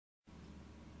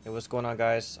Hey, what's going on,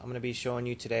 guys? I'm going to be showing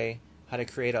you today how to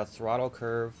create a throttle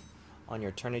curve on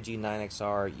your Turnigy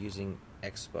 9XR using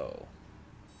Expo.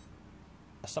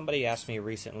 Somebody asked me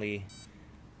recently,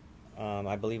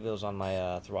 I believe it was on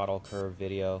my throttle curve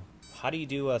video, how do you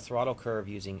do a throttle curve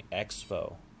using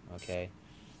Expo? Okay,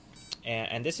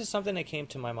 and this is something that came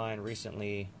to my mind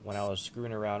recently when I was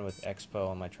screwing around with Expo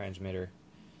on my transmitter.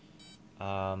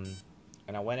 And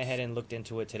I went ahead and looked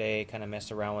into it today, kind of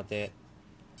messed around with it.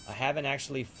 I haven't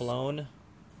actually flown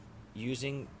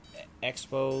using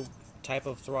Expo type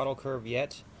of throttle curve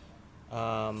yet,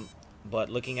 but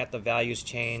looking at the values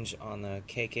change on the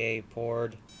KK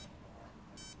board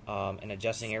and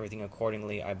adjusting everything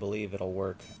accordingly, I believe it'll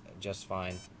work just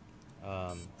fine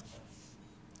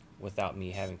without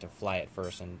me having to fly it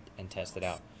first and test it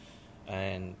out.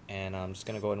 And I'm just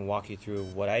going to go ahead and walk you through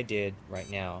what I did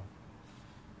right now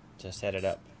to set it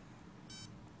up.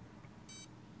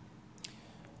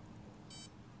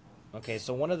 Okay,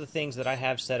 so one of the things that I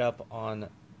have set up on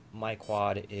my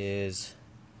quad is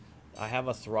I have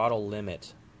a throttle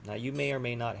limit. Now you may or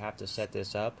may not have to set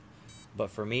this up, but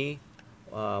for me,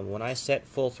 when I set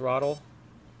full throttle,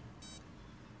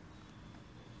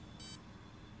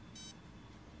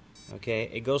 okay,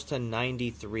 it goes to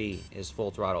 93 is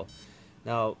full throttle.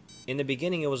 Now in the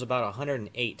beginning it was about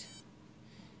 108,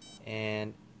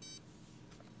 and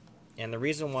the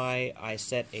reason why I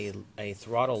set a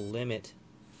throttle limit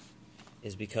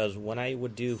is because when I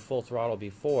would do full throttle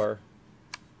before,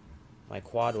 my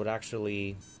quad would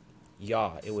actually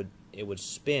yaw. It would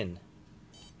spin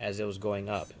as it was going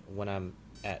up when I'm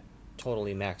at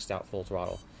totally maxed out full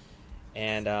throttle,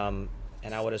 and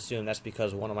I would assume that's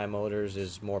because one of my motors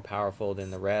is more powerful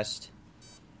than the rest.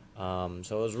 So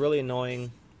it was really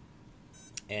annoying,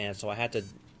 and so I had to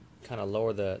kind of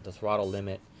lower the throttle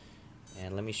limit.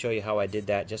 And let me show you how I did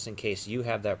that, just in case you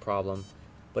have that problem.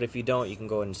 But if you don't, you can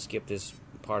go ahead and skip this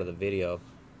part of the video.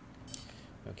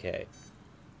 Okay.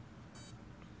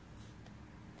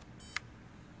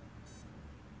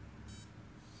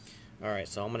 Alright,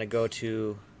 so I'm going to go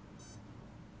to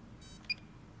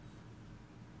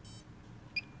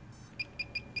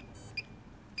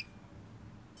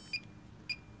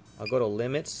I'll go to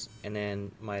limits, and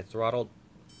then my throttle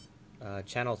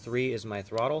channel 3 is my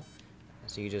throttle.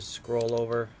 So you just scroll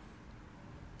over,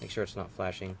 make sure it's not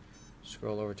flashing,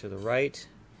 scroll over to the right,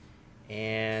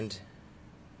 and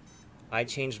I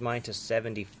changed mine to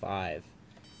 75.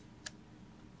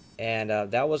 And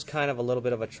that was kind of a little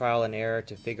bit of a trial and error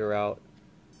to figure out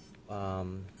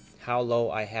how low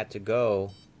I had to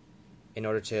go in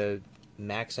order to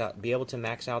be able to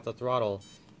max out the throttle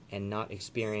and not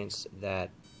experience that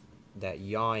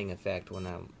yawing effect when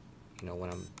I'm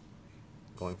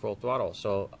going full throttle.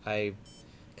 So I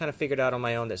kind of figured out on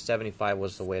my own that 75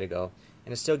 was the way to go,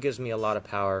 and it still gives me a lot of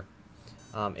power.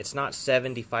 It's not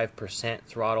 75%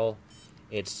 throttle,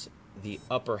 it's the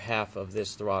upper half of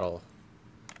this throttle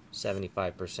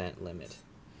 75% limit.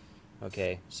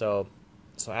 Okay, so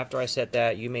after I set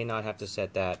that, you may not have to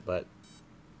set that, but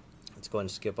let's go ahead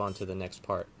and skip on to the next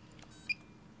part.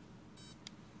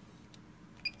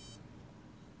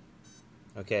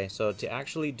 Okay, so to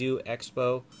actually do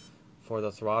Expo for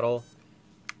the throttle,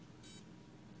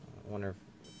 I wonder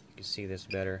if you can see this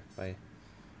better.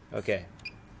 Okay.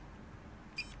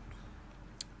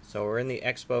 So we're in the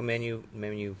Expo menu,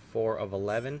 menu 4 of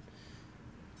 11.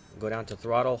 Go down to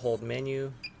throttle, hold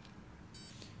menu.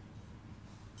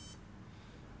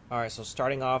 Alright, so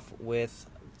starting off with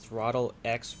throttle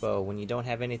Expo. When you don't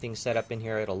have anything set up in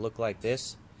here, it'll look like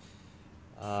this.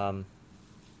 So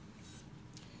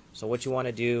what you want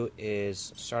to do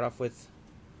is start off with,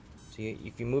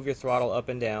 if you move your throttle up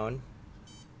and down,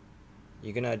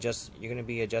 you're gonna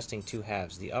be adjusting two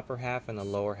halves, the upper half and the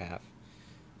lower half.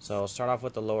 So start off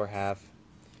with the lower half,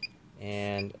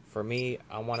 and for me,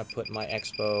 I want to put my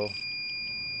Expo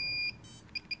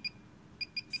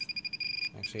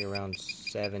actually around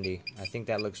 70. I think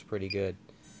that looks pretty good.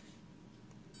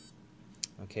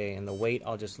 Okay, and the weight,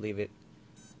 I'll just leave it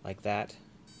like that,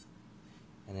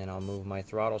 and then I'll move my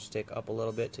throttle stick up a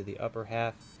little bit to the upper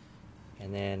half,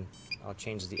 and then I'll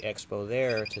change the Expo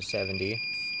there to 70.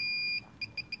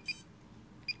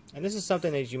 And this is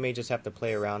something that you may just have to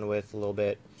play around with a little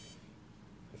bit,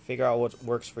 figure out what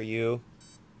works for you.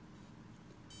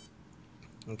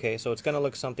 Okay, so it's going to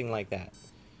look something like that.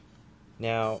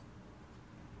 Now,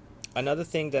 another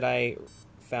thing that I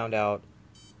found out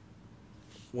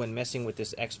when messing with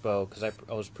this Expo, because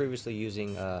I was previously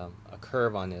using a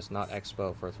curve on this, not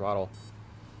Expo for throttle,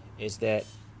 is that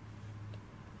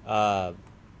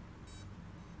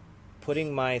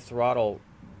putting my throttle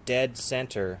dead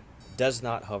center does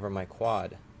not hover my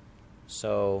quad.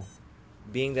 So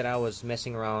being that I was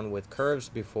messing around with curves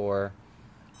before,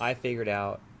 I figured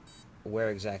out where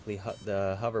exactly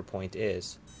the hover point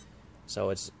is. So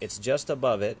it's just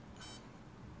above it.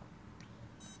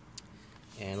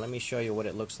 And let me show you what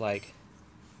it looks like.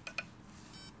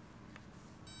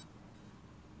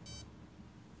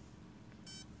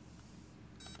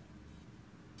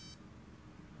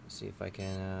 Let's see if I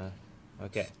can,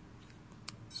 okay.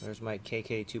 So there's my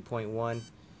KK 2.1.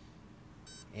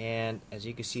 And as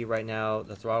you can see right now,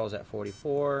 the throttle is at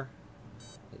 44,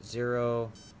 at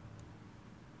 0,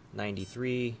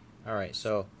 93. Alright,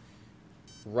 so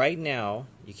right now,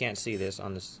 you can't see this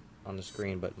on the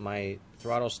screen, but my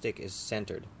throttle stick is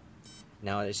centered.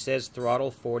 Now it says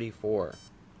throttle 44.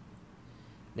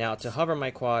 Now to hover my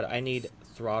quad, I need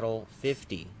throttle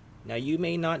 50. Now you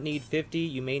may not need 50,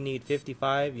 you may need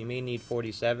 55, you may need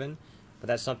 47, but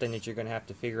that's something that you're going to have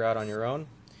to figure out on your own.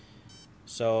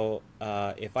 So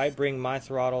if I bring my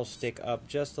throttle stick up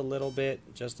just a little bit,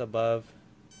 just above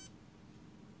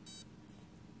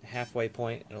the halfway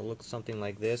point, it'll look something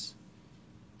like this.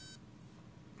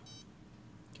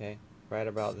 Okay, right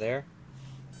about there.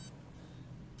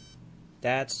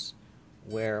 That's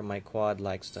where my quad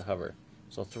likes to hover.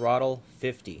 So throttle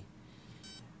 50.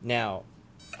 Now,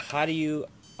 how do you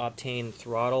obtain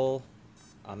throttle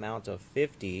amount of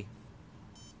 50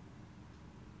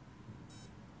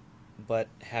 but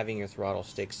having your throttle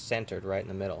stick centered right in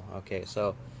the middle? Okay,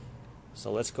 so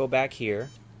let's go back here.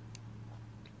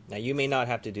 Now you may not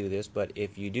have to do this, but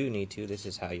if you do need to, this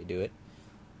is how you do it.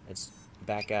 Let's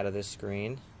back out of this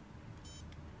screen.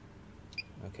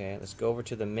 Okay, let's go over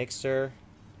to the mixer,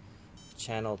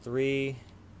 channel 3,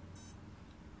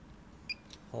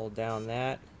 hold down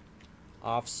that,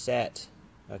 offset.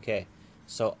 Okay,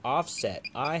 so offset,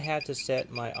 I had to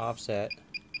set my offset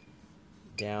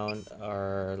down,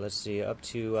 or let's see, up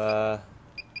to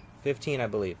 15, I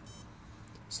believe.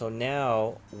 So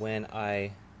now when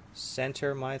I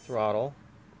center my throttle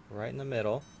right in the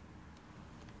middle,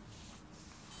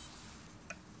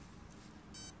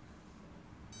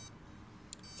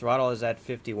 throttle is at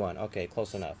 51. Okay,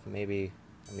 close enough. Maybe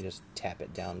let me just tap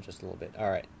it down just a little bit.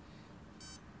 Alright.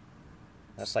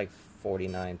 That's like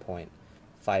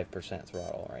 49.5%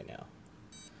 throttle right now.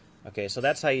 Okay, so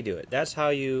that's how you do it. That's how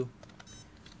you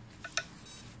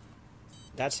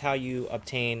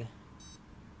obtain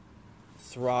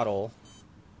throttle,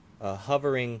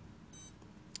 hovering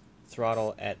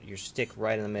throttle at your stick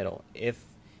right in the middle. If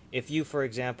you, for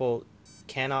example,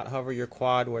 cannot hover your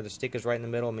quad where the stick is right in the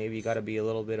middle, maybe you got to be a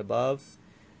little bit above,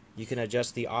 you can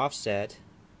adjust the offset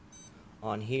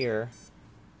on here,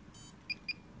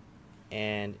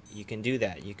 and you can do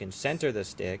that. You can center the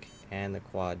stick, and the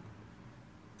quad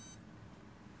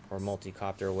or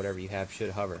multi-copter or whatever you have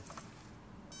should hover.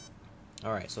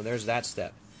 Alright, so there's that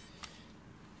step.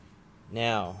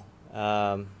 Now,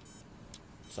 so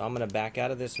I'm going to back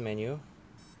out of this menu,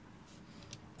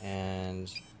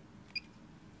 and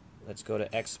let's go to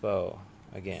Expo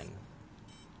again.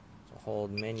 So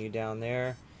hold menu down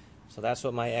there. So that's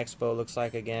what my Expo looks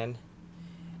like again.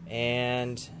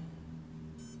 And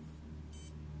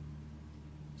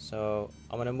so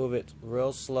I'm going to move it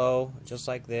real slow, just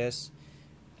like this.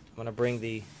 I'm going to bring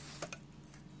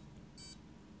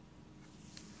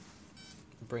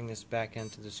this back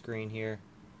into the screen here.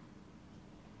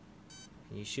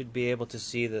 And you should be able to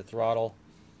see the throttle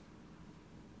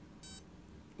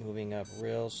moving up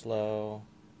real slow,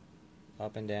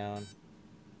 up and down.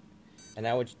 And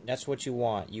that's what you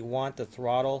want. You want the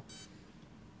throttle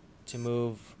to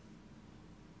move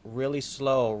really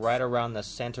slow right around the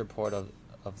center port of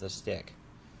the stick.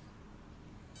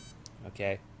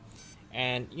 Okay?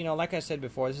 And, you know, like I said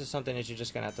before, this is something that you're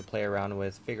just going to have to play around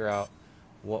with, figure out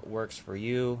what works for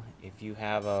you. If you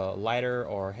have a lighter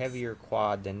or heavier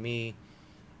quad than me,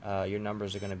 your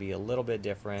numbers are going to be a little bit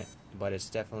different, but it's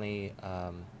definitely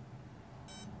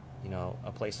you know,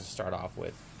 a place to start off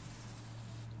with.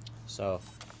 So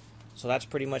that's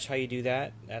pretty much how you do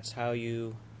that. That's how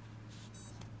you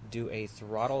do a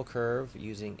throttle curve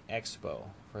using Expo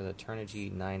for the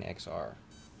Turnigy 9XR.